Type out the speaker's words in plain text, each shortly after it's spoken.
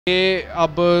ये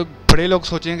अब बड़े लोग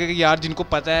सोचेंगे कि यार जिनको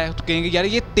पता है तो कहेंगे यार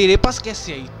ये तेरे पास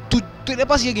कैसे आई, तेरे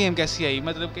पास ये गेम कैसे आई।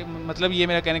 मतलब ये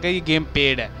मेरा कहने का ये गेम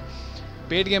पेड है।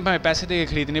 पेड गेम पर हमें पैसे दे के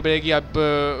ख़रीदनी पड़ेगी। अब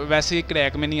वैसे ये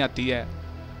क्रैक में नहीं आती है।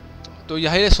 तो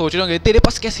यही सोच रहे होंगे तेरे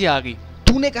पास कैसे आ गई,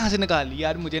 तूने कहाँ से निकाल ली।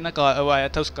 यार मुझे ना वो आया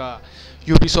था उसका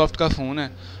यूबीसॉफ्ट का फ़ोन है,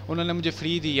 उन्होंने मुझे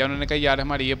फ्री दिया। उन्होंने कहा यार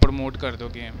हमारी ये प्रमोट कर दो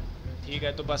गेम। ठीक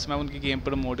है, तो बस मैं उनकी गेम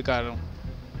प्रमोट कर रहा हूँ।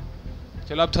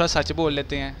 चलो अब थोड़ा सच बोल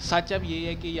लेते हैं। सच अब ये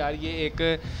है कि यार ये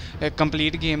एक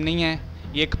कंप्लीट गेम नहीं है,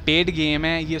 ये एक पेड गेम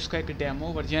है। ये उसका एक डेमो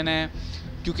वर्जन है,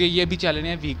 क्योंकि ये भी चल रहे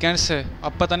हैं वीकेंड्स।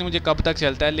 अब पता नहीं मुझे कब तक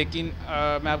चलता है, लेकिन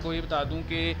मैं आपको ये बता दूं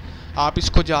कि आप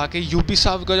इसको जाके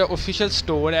यूबीसॉफ्ट का जो ऑफिशियल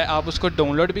स्टोर है आप उसको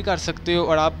डाउनलोड भी कर सकते हो।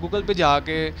 और आप गूगल पे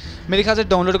जाके मेरे ख्याल से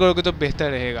डाउनलोड करोगे तो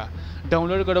बेहतर रहेगा।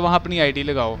 डाउनलोड करो, वहाँ अपनी आईडी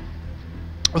लगाओ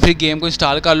और फिर गेम को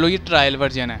इंस्टॉल कर लो। ये ट्रायल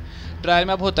वर्जन है। ट्रायल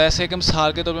में अब होता है ऐसे कि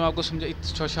मिसाल के तौर पर मैं आपको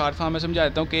शॉर्ट फॉर्म में समझा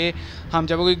देता हूँ कि हम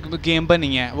जब कोई गेम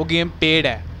बनी है वो गेम पेड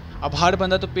है। अब हर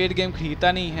बंदा तो पेड गेम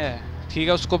खरीदता नहीं है, ठीक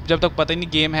है, उसको जब तक पता ही नहीं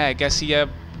गेम है कैसी है,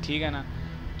 ठीक है ना।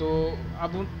 तो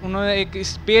अब उन्होंने एक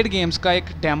इस पेड गेम्स का एक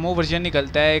डेमो वर्जन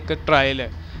निकलता है, एक ट्रायल है,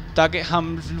 ताकि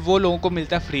हम वो लोगों को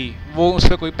मिलता है फ्री। वो उस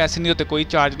पर कोई पैसे नहीं होते, कोई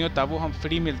चार्ज नहीं होता, वो हम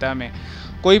फ्री मिलता है हमें।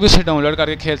 कोई भी उसे डाउनलोड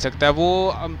करके खेल सकता है। वो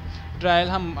ट्रायल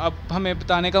हमें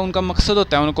बताने का उनका मकसद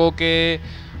होता है उनको कि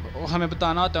हमें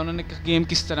बताना होता है उन्होंने गेम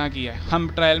किस तरह की है। हम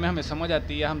ट्रायल में हमें समझ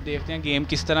आती है, हम देखते हैं गेम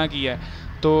किस तरह की है,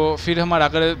 तो फिर हमारा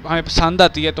अगर हमें पसंद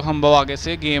आती है तो हम वो आगे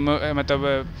से गेम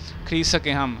मतलब ख़रीद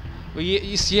सकें हम।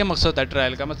 ये मकसद होता है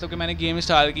ट्रायल का। मतलब कि मैंने गेम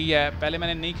इंस्टॉल की है, पहले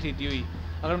मैंने नहीं ख़रीदी हुई,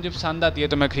 अगर मुझे पसंद आती है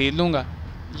तो मैं ख़रीद लूँगा।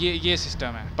 ये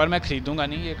सिस्टम है, पर मैं ख़रीदूँगा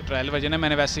नहीं। एक ट्रायल वर्जन है,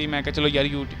 मैंने वैसे ही मैं कहा चलो यार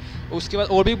यूट्यूब। उसके बाद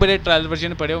और भी बड़े ट्रायल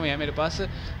वर्जन पड़े हुए हैं मेरे पास,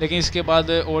 लेकिन इसके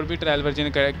बाद और भी ट्रायल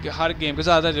वर्जन हर गेम के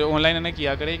ज़्यादा जो ऑनलाइन इन्हें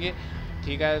किया करेंगे,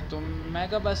 ठीक है। तो मैं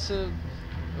कहा बस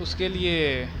उसके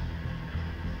लिए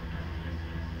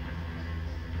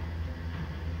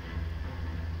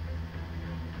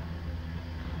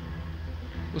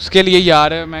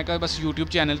यार मैं कहा बस यूट्यूब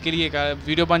चैनल के लिए का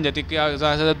वीडियो बन जाती है कि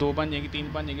ज़्यादा से ज़्यादा 2 बन जाएंगी,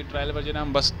 3 बन जाएंगी। ट्रायल वर्जन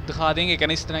हम बस दिखा देंगे क्या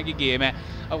ना इस तरह की गेम है।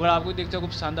 अगर आपको देखते हो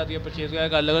पसंद आती है, परचेज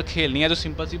अगर खेलनी है तो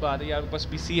सिंपल सी बात है यार, बस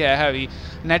पीसी है, हैवी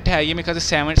नेट है। ये मेरे ख्याल से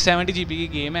 70 GB की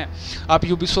गेम है। आप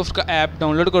यूबीसॉफ्ट का ऐप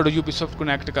डाउनलोड करो, यूबीसॉफ्ट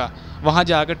कनेक्ट का, वहाँ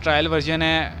जाकर ट्रायल वर्जन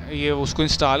है ये, उसको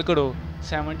इंस्टॉल करो।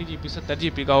 70 GB 70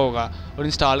 GB का होगा, और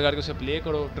इंस्टॉल करके उसे प्ले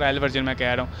करो। ट्रायल वर्जन मैं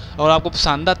कह रहा हूँ, और आपको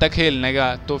पसंद आता है खेलने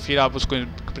का तो फिर आप उसको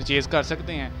परचेज़ कर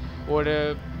सकते हैं। और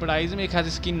प्राइस में ख्याल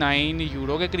इसकी 9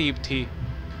 यूरो के करीब थी,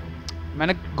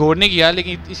 मैंने गौर नहीं किया,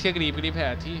 लेकिन इसके करीब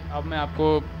है थी। अब मैं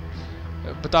आपको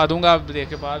बता दूंगा अब देख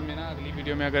के बाद में ना अगली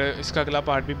वीडियो में, अगर इसका अगला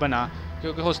पार्ट भी बना,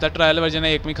 क्योंकि हो सकता है ट्रायल वर्जन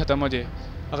है एक में ख़त्म हो जाए,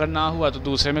 अगर ना हुआ तो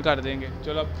दूसरे में कर देंगे।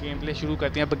 चलो अब गेम प्ले शुरू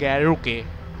करते हैं बगैर रुके।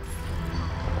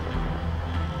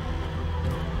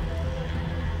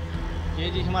 ये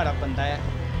जी हमारा बंदा है,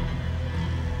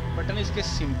 बटन इसके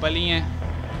सिंपल ही हैं।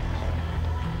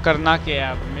 करना क्या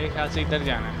है, अब मेरे ख्याल से इधर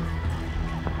जाना है।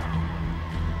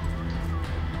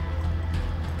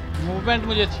 मूवमेंट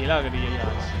मुझे अच्छी लग रही है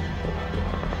यार।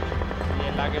 ये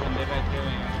लाके बंदे बैठे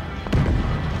हुए हैं,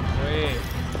 ओए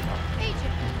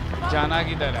जाना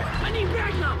किधर है।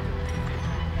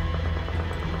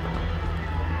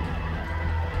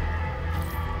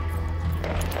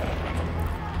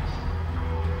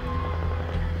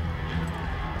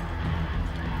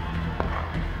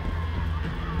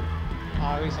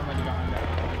 आगे समझ कहाँ गया।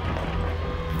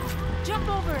 Jump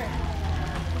over it.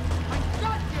 I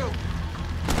got you.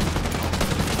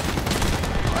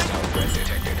 Hostile threat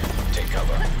detected. Take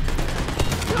cover.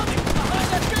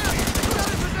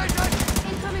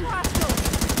 Incoming hostiles.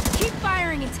 Keep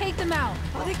firing and take them out.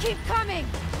 Oh, they keep coming.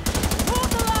 Hold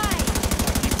the line.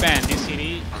 Pan दी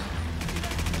सीरी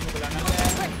बुलाना गया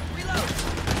है।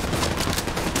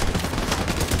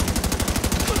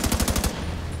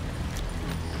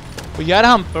 तो यार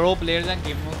हम प्रो प्लेयर्स हैं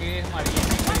गेमों के, हमारी ये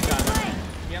नहीं बड़ी जान है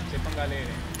कि हमसे पंगा ले रहे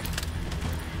हैं।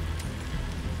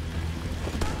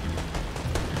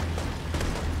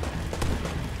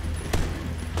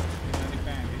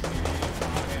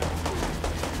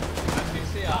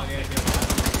 आ गया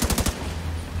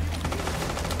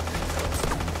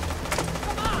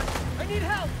Come on. I need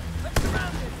help. I'm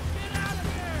surrounded. Get out of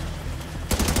here.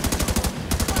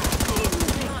 Keep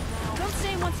moving. Don't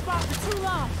stay in one spot for too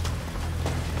long.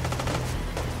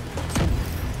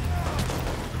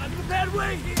 I'm the bad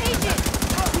way here. Agent,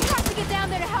 we have to get down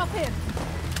there to help him.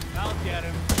 I'll get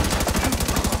him.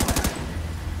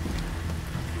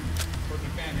 छोटी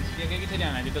pan इस जगह किथे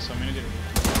जाना है जी, दसो मैंने जरूर।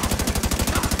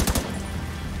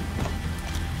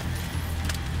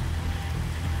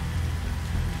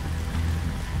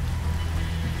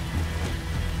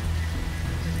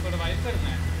 इसको रिवाइव करना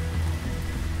है।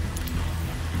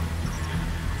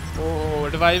 ओह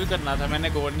रिवाइव करना था, मैंने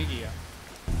गौर नहीं किया।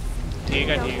 ठीक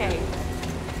है ठीक है।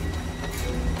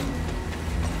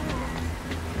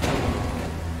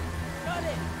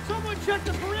 Someone check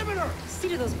the perimeter! See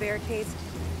to those barricades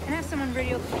and have someone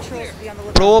radio the patrols to be on the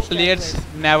lookout. Pro for players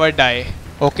stragglers. never die.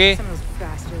 Okay? Some of those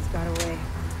bastards got away.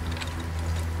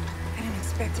 I didn't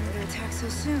expect him to attack so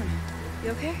soon.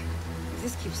 You okay? If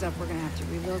this keeps up, we're gonna have to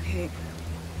relocate.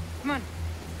 Come on,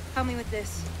 help me with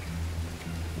this.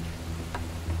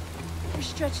 We're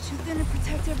stretched too thin to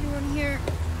protect everyone here.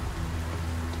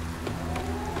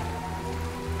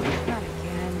 Not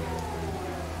again.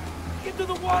 Get to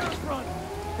the waterfront!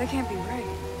 That can't be right.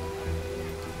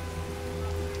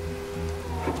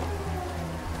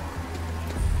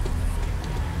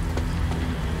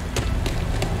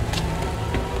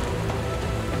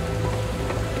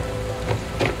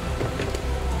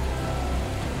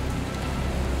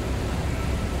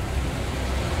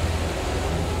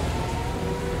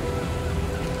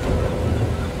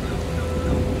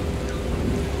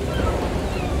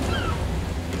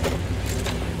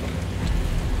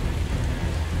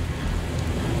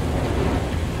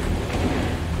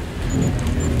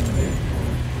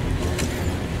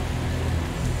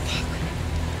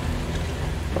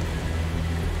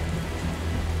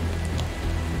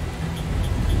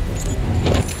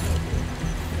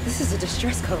 This is a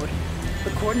distress code. The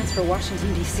coordinates for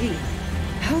Washington, D.C.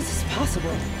 How is this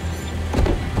possible?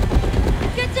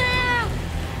 Get down!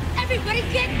 Everybody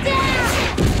get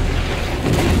down!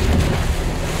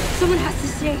 Someone has to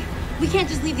stay. We can't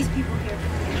just leave these people here.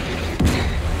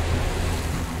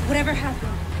 Whatever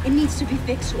happened, it needs to be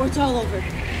fixed or it's all over.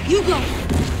 You go!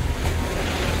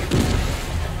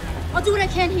 I'll do what I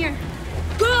can here.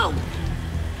 Go!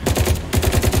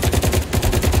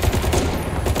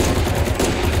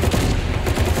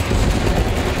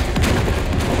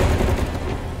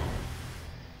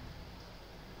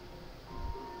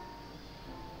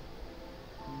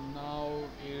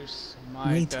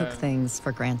 We took things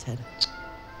for granted.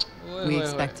 We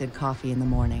expected coffee in the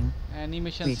morning.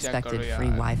 We expected free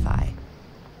Wi-Fi.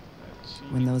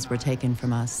 When those were taken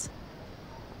from us,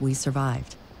 we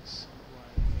survived.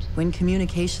 When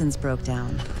communications broke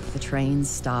down, the trains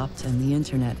stopped and the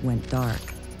internet went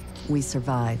dark, we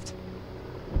survived.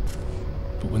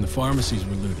 But when the pharmacies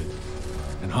were looted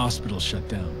and hospitals shut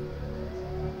down,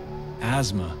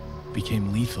 asthma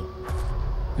became lethal.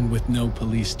 And with no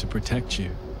police to protect you,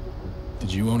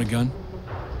 did you own a gun?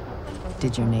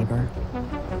 Did your neighbor?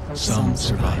 Some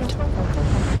survived.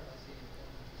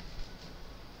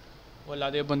 We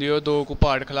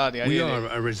are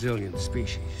a resilient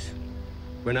species.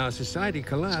 When our society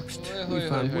collapsed, we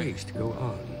found ways to go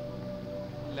on.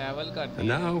 And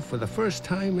now, for the first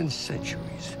time in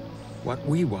centuries, what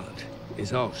we want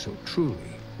is also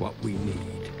truly what we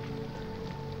need.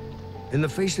 In the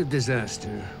face of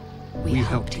disaster, we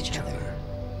helped each other.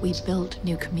 We built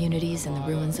new communities in the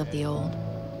ruins of the old.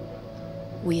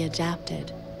 We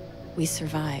adapted. We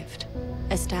survived.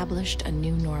 Established a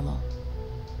new normal.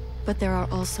 But there are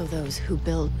also those who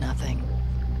build nothing.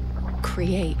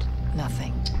 Create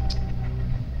nothing.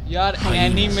 यार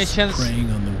animations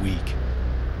preying on the weak.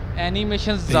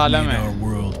 Animations They Jalam made है. our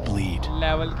world bleed.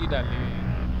 Level की डाली हुई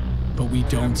है. But we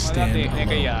don't मजा stand देखने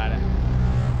का alone. यार है.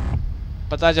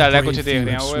 पता चल रहा है कुछ Brave देख few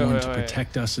रहे have हैं. ओए sworn ओए to ओए.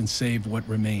 protect us and save what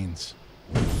remains.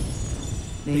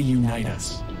 They unite us.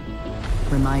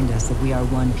 us. Remind us that we are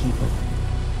one people.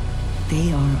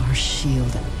 They are our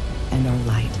shield and our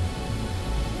light.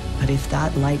 But if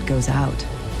that light goes out,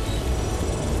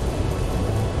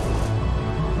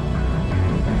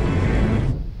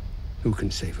 Who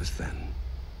can save us then?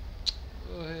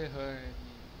 ओए होए.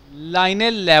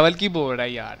 लाइनें level की बोल रहा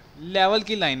है यार. Level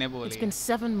की लाइनें बोल It's रही been है.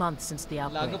 7 months since the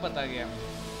outbreak. लागू पता गया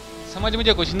मुझे. समझ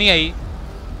मुझे कुछ नहीं आई.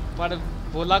 पर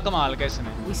बोला कमाल का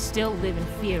इसने. We still live in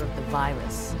fear of the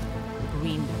virus, the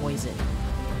green poison.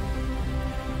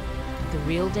 The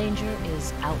real danger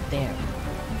is out there,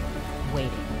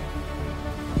 waiting.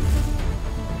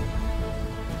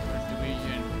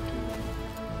 Division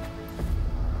 2.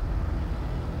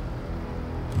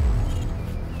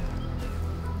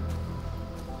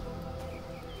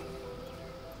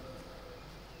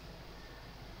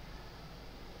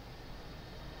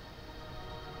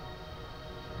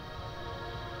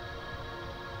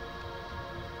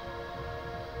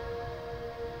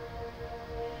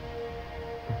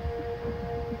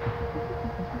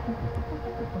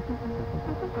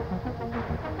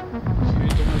 ये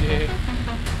तो मुझे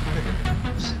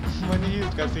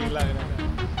मनीष का सीन लग रहा था.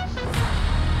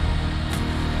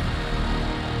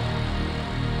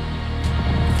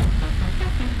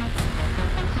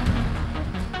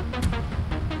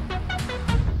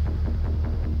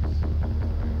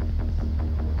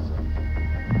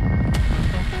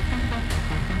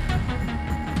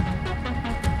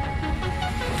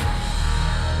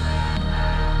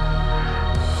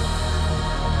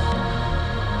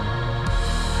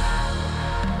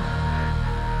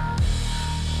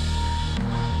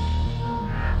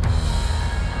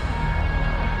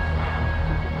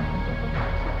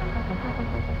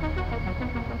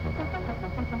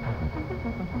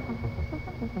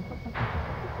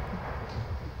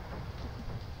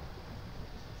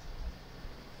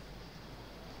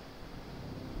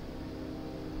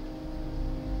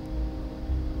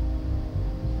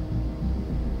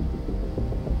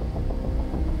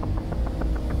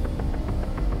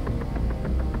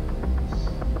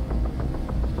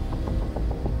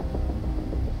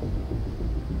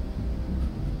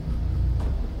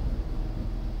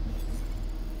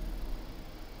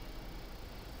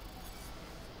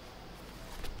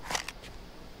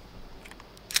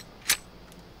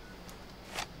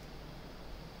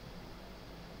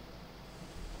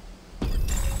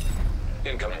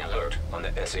 Incoming alert on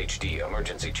the SHD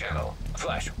emergency channel.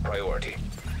 Flash priority.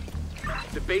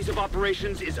 The base of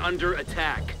operations is under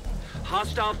attack.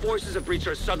 Hostile forces have breached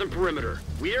our southern perimeter.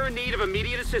 We are in need of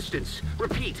immediate assistance.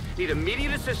 Repeat, need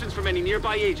immediate assistance from any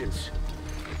nearby agents.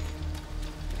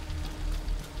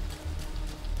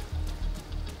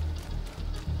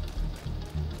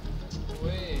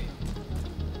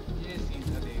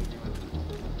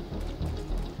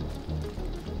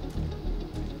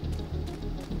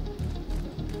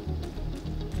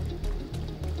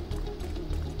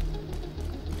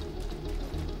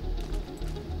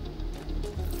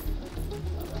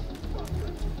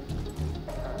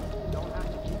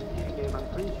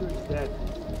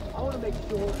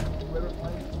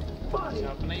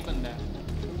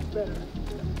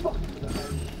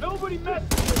 Nobody mess with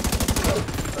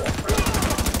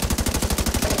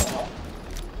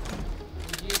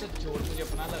ये तो चोर मुझे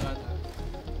अपना लगा था।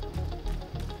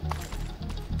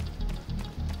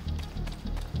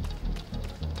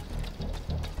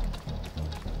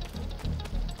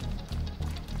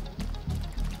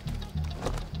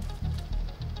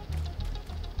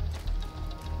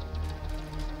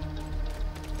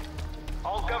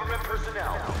 All government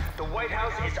personnel, the White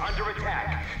House is under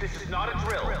attack. This is not a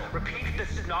drill. Repeat,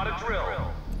 this is not a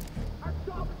drill.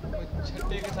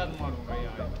 छट्टे के साथ मारूंगा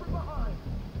यार।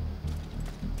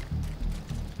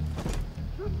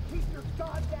 Keep your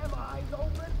goddamn eyes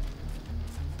open.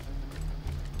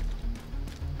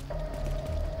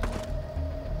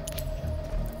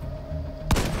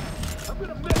 I'm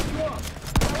gonna mess you up.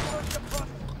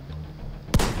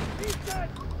 He's dead.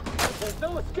 There's no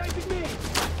escaping me.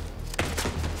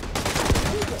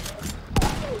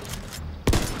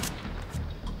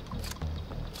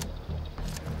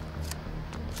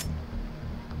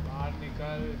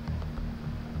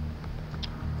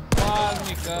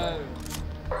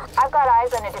 I've got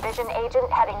eyes on a division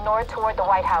agent heading north toward the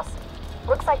White House.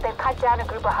 Looks like they've cut down a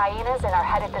group of hyenas and are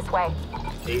headed this way.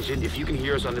 Agent, if you can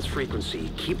hear us on this frequency,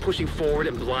 keep pushing forward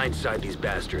and blindside these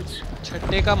bastards.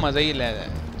 छट्टे का मजा ही ले रहा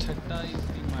है। छट्टा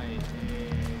इसकी माई।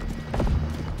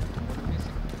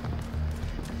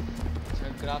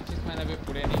 Graphics मैंने अभी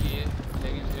पूरे नहीं किए,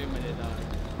 लेकिन फिर भी मजेदार है।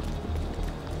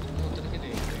 उतर के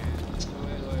देखते हैं।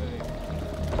 ओए ओए।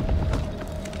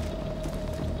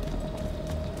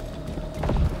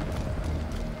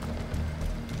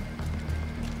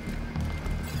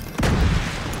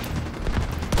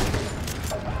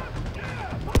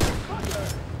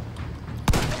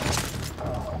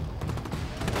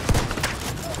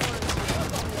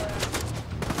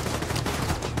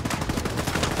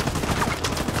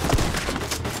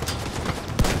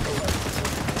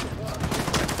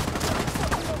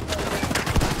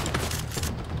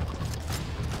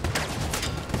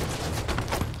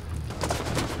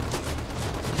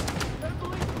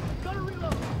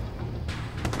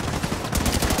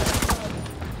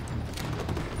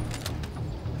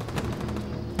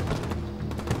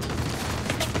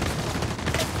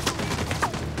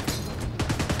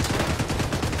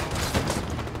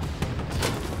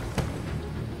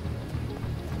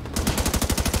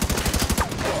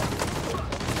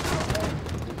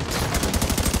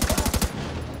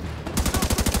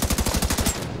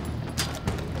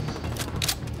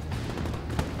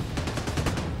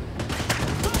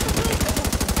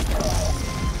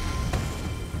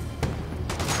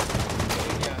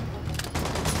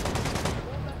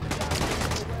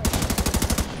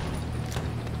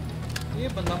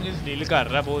 डील कर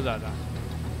रहा है बहुत ज़्यादा।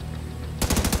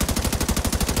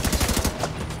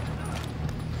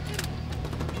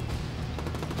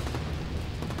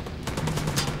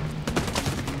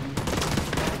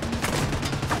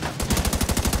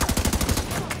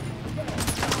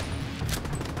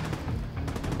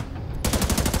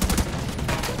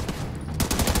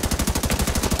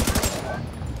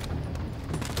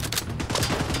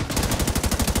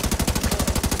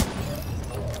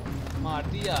 मार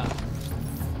दिया।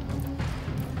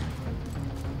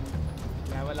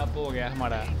 हो गया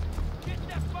हमारा। ये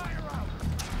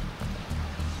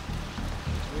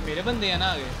मेरे बंदे हैं ना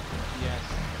आगे। यस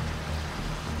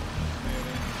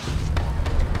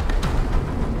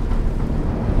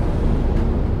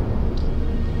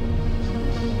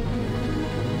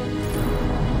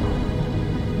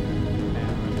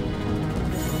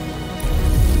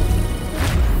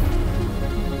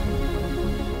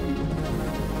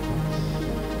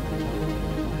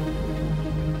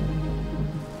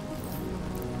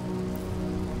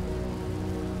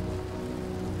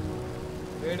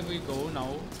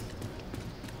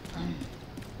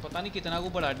पता नहीं कितना को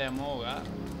बड़ा डेमो होगा।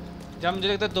 जब मुझे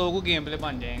लगता है 2 को गेम प्ले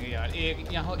बन जाएंगे यार।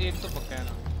 एक यहाँ एक तो पक्का है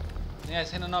ना। नहीं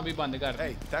ऐसे ना अभी बंद कर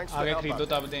आगे खरीदो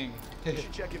तब देंगे।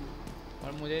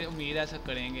 और मुझे उम्मीद है ऐसा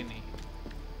करेंगे नहीं।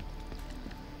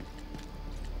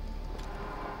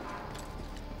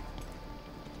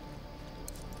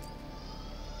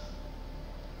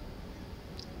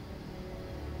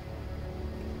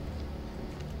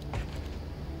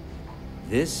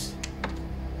 This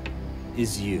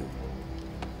is you.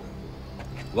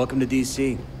 Welcome to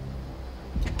DC.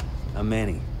 I'm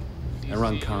Manny. I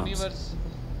run comms. Universe.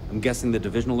 I'm guessing the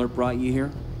division alert brought you here?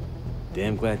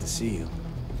 Damn glad to see you.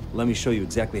 Let me show you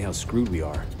exactly how screwed we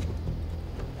are.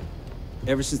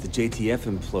 Ever since the JTF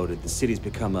imploded, the city's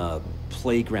become a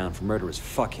playground for murderous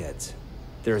fuckheads.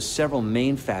 There are several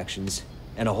main factions,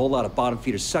 and a whole lot of bottom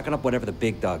feeders sucking up whatever the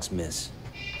big dogs miss.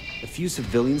 A few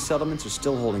civilian settlements are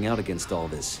still holding out against all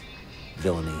this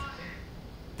villainy.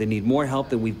 They need more help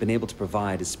than we've been able to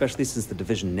provide, especially since the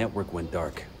Division network went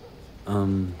dark.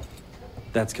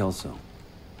 That's Kelso.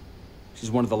 She's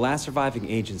one of the last surviving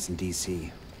agents in DC.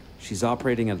 She's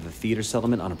operating out of the theater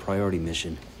settlement on a priority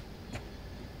mission.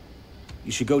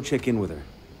 You should go check in with her.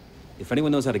 If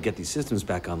anyone knows how to get these systems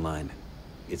back online,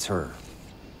 it's her.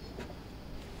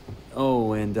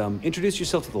 Oh, and introduce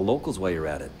yourself to the locals while you're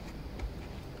at it.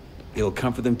 It'll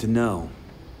comfort them to know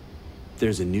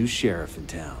there's a new sheriff in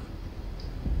town.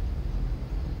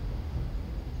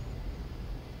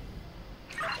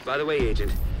 By the way,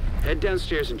 Agent, head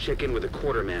downstairs and check in with the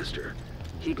quartermaster.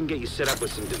 He can get you set up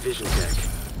with some division tech.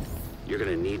 You're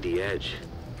gonna need the edge.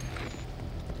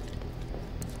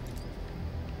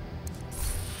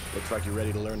 Looks like you're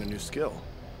ready to learn a new skill.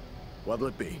 What'll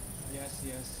it be? Yes,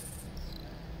 yes.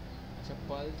 अच्छा,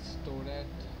 pulse,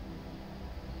 Tourette.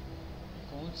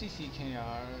 कौन सी सीखें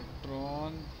यार?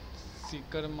 Drone,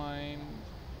 Sikar mine,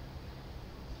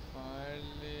 fire,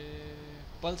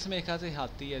 pulse में एक हाथ से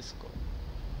आती है इसको।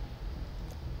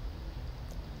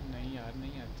 नहीं यार,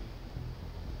 नहीं आती।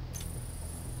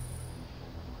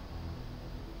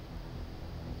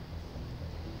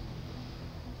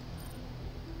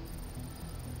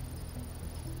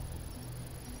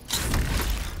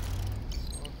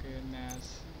 ओके,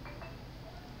 नैस।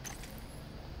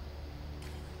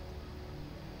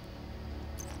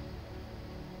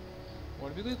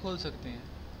 और भी कोई खोल सकते हैं?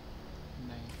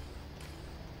 नहीं।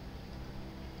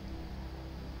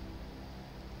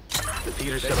 The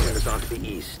theater settlement is off to the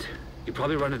east. You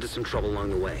probably run into some trouble along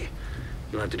the way.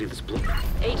 You'll have to do this blue.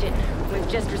 Agent, we've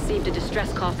just received a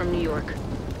distress call from New York.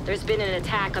 There's been an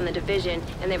attack on the division,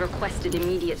 and they've requested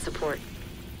immediate support.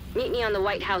 Meet me on the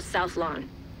White House South Lawn.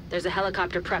 There's a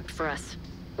helicopter prepped for us.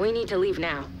 We need to leave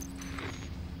now.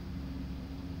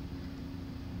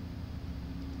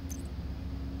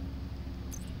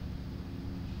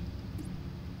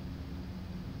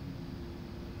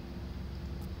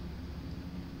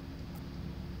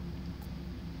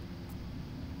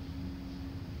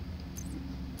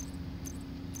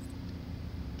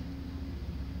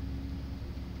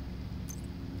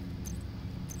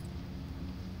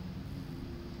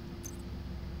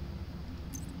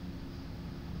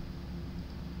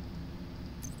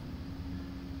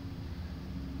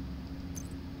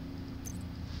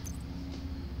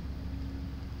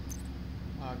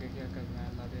 आगे क्या करना है?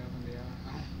 अल्लाह दिया बंदिया।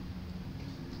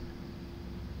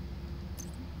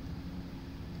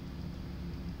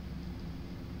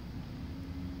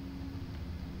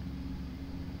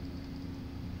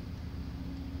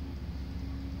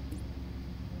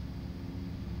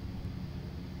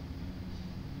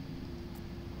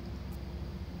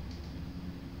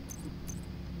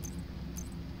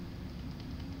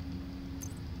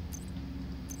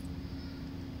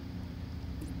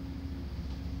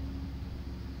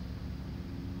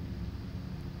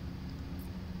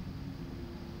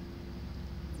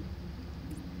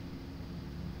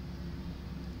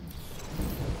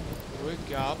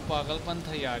 क्या पागलपन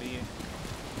था यार ये।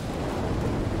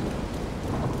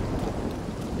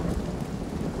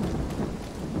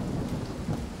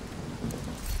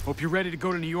 Hope you're ready to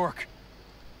go to New York.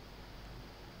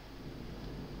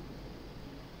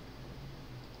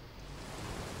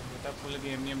 बेटा फुल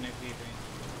गेम नहीं हमने खरीद रहे।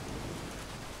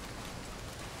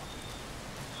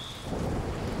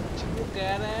 वो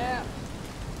कह रहा है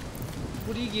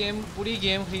पूरी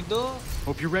गेम खरीदो।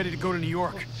 Hope you're ready to go to New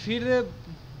York. फिर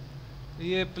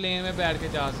ये प्लेन में बैठ के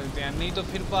जा सकते हैं, नहीं तो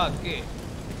फिर भाग के।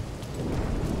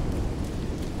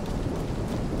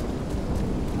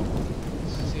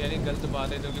 यार गलत बात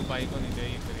है, जो कि बाइक होनी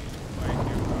चाहिए बाइक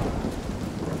के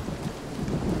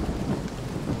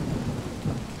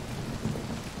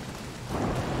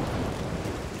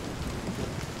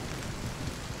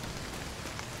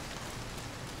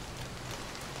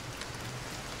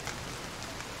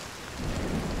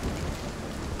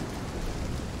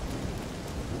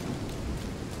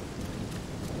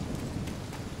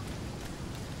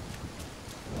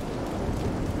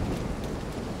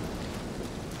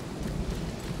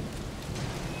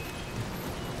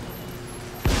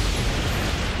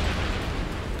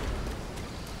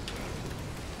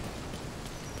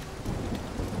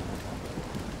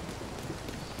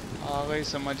आ गई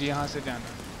समझ, यहाँ से जाना।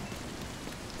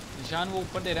 निशान वो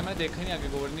ऊपर दे रहा है, मैंने देखा ही नहीं, आगे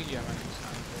गौर नहीं किया मैंने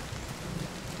निशान पे।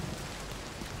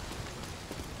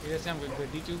 जैसे हम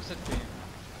गड्डी चूक सकते हैं।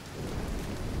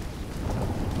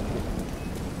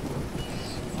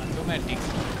 ऑटोमेटिक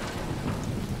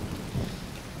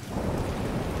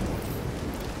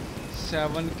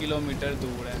 7 किलोमीटर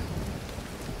दूर है।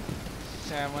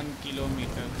 7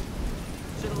 kilometre.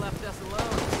 Should have left us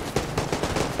alone.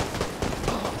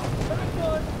 Back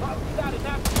one. Probably got it.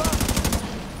 Not fun.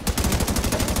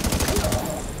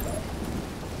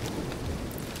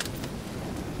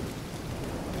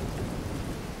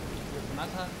 रुकना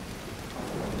था।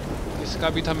 इसका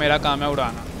भी था, मेरा काम है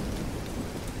उड़ाना।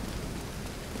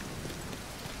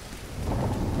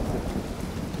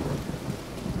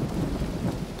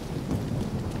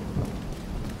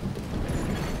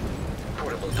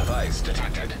 Portable device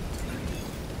detected.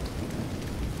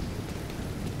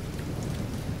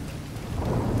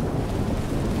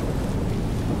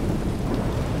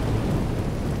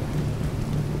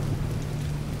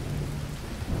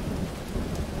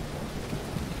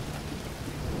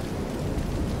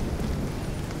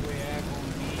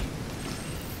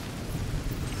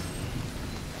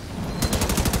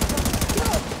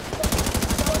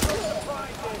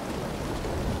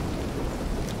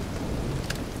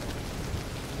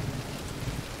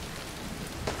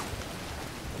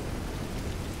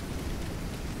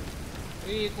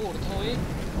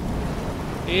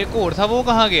 एक और था, वो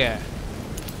कहाँ गया है?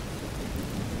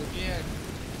 ये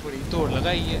बड़ी तोड़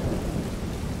लगाई है।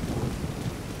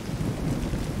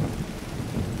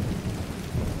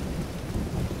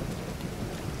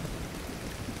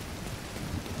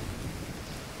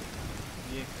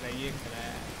 ये खड़ा है।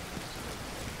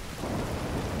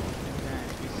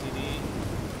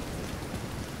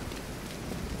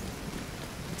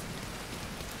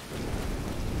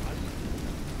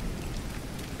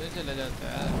 चला जाता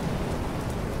है।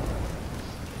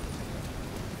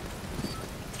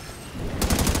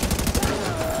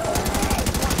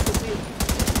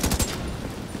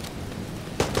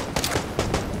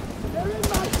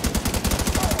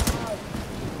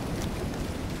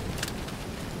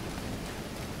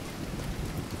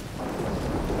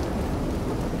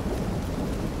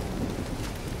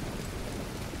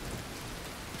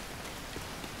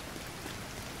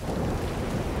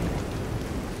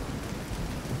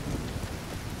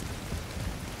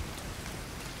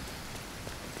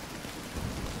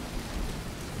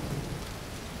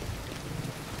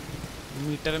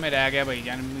 मीटर में रह गया भाई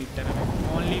जान, मीटर में,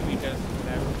 ओनली मीटर रह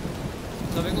गया।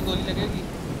 सभी को गोली लगेगी,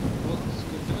 वो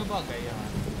स्कूटी में भाग गए यार।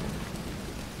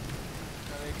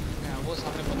 वो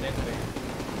सामने बंदे खड़े हैं,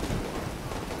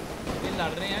 ये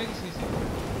लड़ रहे हैं किसी से।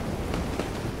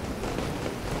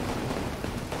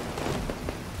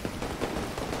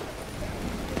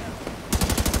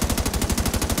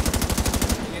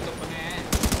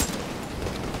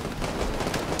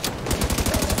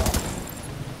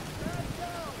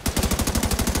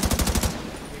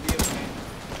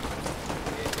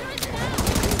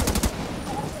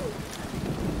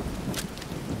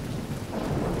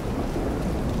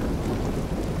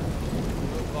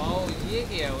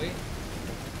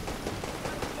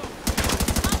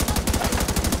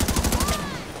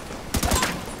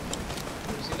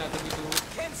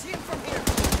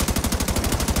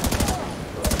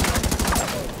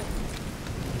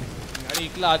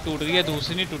 लात टूट रही है,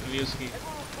 दूसरी नहीं टूट रही उसकी।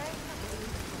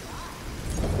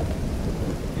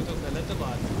 ये तो गलत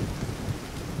बात है।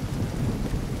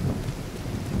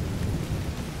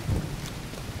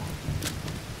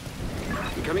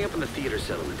 You're coming up on the theater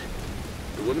settlement.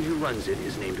 The woman who runs it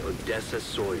is named Odessa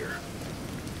Sawyer.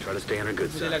 Try to stay on her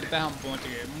good side. मुझे लगता है हम पहुंच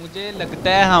गए। मुझे लगता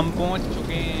है हम पहुंच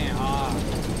चुके हैं। हाँ,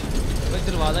 भाई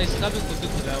दरवाजा इसका भी खुद ही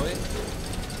खुला है।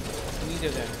 नहीं दे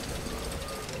रहा है।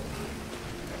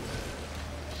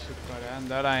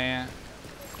 अंदर आए हैं,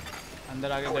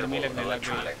 अंदर आके गर्मी लगने लग गई।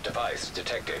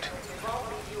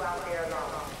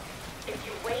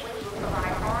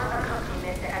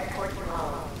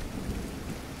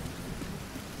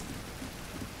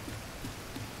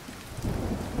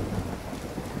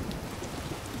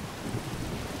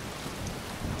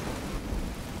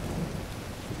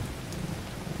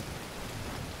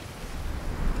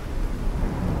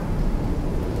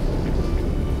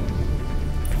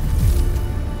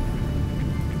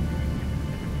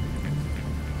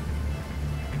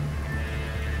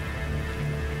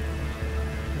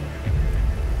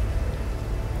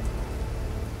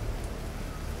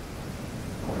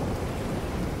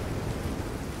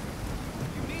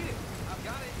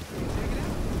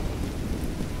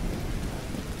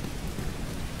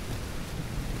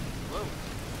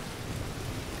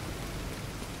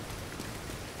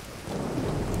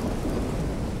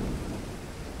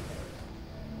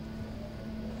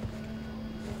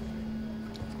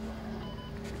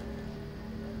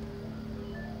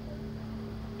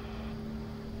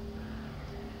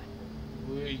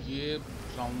 ये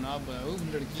रौना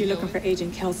लड़की You're looking for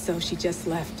Agent Kelso. She just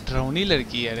left. Rauni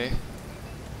लड़की है रे.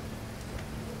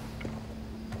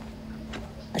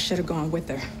 I should have gone with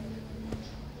her.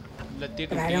 But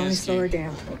I'd only slow her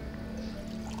down.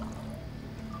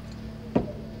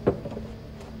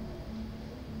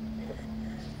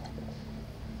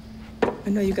 I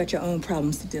know you got your own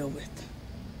problems to deal with.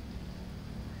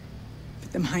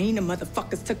 But them hyena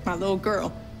motherfuckers took my little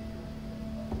girl.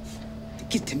 To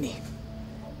get to me.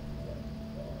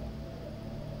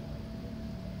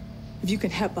 If you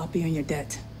can help, I'll be on your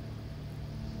debt.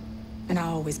 And I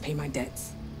always pay my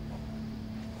debts.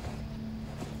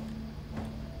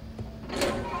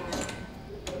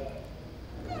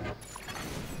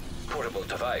 Portable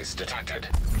device detected.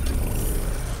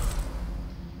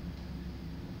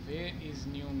 Where is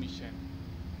new mission?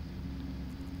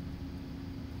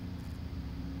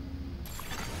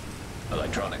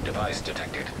 Electronic device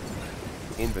detected.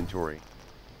 Inventory.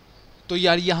 तो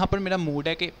यार यहाँ पर मेरा mood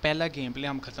है कि पहला game play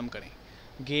हम ख़त्म करें.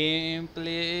 गेम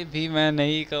प्ले भी मैं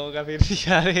नहीं कहूँगा फिर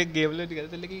यार एक गेम प्ले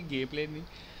निकलते लेकिन गेम प्ले नहीं.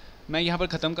 मैं यहाँ पर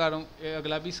ख़त्म कर रहा हूँ.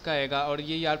 अगला भी इसका आएगा और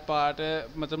ये यार पार्ट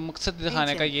मतलब मकसद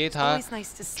दिखाने का ये था.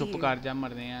 चुप कर जा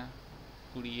मरने हैं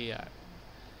कुड़ी यार.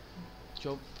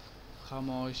 चुप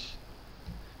खामोश.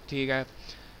 ठीक है.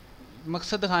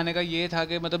 मकसद दिखाने का ये था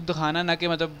कि मतलब दिखाना ना कि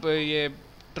मतलब ये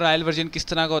ट्रायल वर्जन किस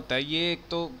तरह का होता है. ये एक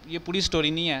तो ये पूरी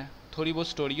स्टोरी नहीं है. थोड़ी बहुत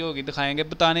स्टोरी होगी दिखाएंगे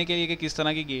बताने के लिए कि किस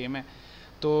तरह की गेम है.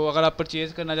 तो अगर आप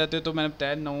परचेज़ करना चाहते हो तो मैंने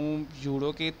बताया 9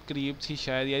 यूरो के करीब थी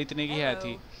शायद या इतने की है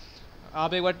थी.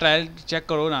 आप एक बार ट्रायल चेक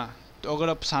करो ना. तो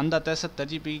अगर पसंद आता है 70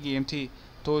 GB की गेम थी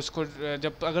तो इसको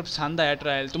जब अगर पसंद आया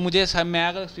ट्रायल तो मुझे मैं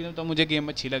अगर एक्सपीरियंस तो मुझे गेम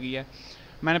अच्छी लगी है.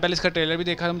 मैंने पहले इसका ट्रेलर भी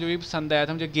देखा था मुझे भी पसंद आया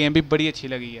था. मुझे गेम भी बड़ी अच्छी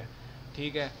लगी है.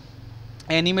 ठीक है.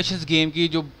 एनिमेशंस गेम की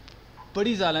जो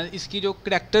बड़ी ज़्यादा इसकी जो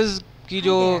करैक्टर्स की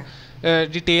जो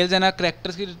डिटेल्स है ना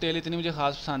करैक्टर्स की डिटेल इतनी मुझे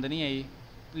ख़ास पसंद नहीं आई.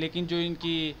 लेकिन जो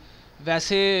इनकी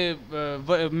वैसे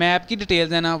मैप की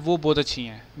डिटेल्स हैं ना वो बहुत अच्छी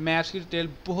हैं. मैप्स की डिटेल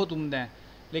बहुत उम्दा है.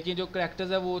 लेकिन जो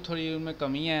करैक्टर्स है वो थोड़ी उनमें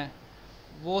कमी है.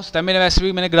 वो होता मेरे वैसे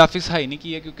भी मैंने ग्राफिक्स हाई नहीं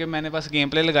किए क्योंकि मैंने बस गेम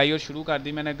प्ले लगाई और शुरू कर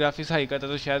दी. मैंने ग्राफिक्स हाई करता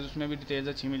तो शायद उसमें भी डिटेल्स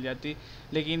अच्छी मिल जाती.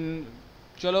 लेकिन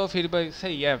चलो फिर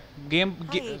सही है.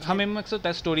 हमें मकसद होता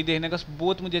है स्टोरी देखने का.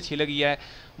 बहुत मुझे अच्छी लगी है.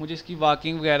 मुझे इसकी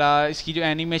वॉकिंग वगैरह इसकी जो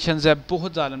एनिमेशंस है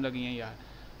बहुत ज़ालम लगी हैं यार.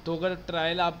 तो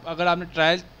अगर आपने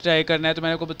ट्राई करना है तो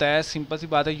मैंने को बताया सिंपल सी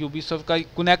बात है. यूबीसॉफ्ट का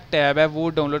कनेक्ट टैब है वो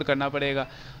डाउनलोड करना पड़ेगा.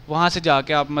 वहाँ से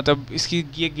जाके आप मतलब इसकी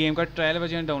ये गेम का ट्रायल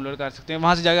वर्जन डाउनलोड कर सकते हैं.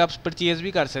 वहाँ से जाके आप परचेज़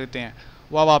भी कर सकते हैं.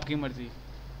 वो अब आपकी मर्ज़ी.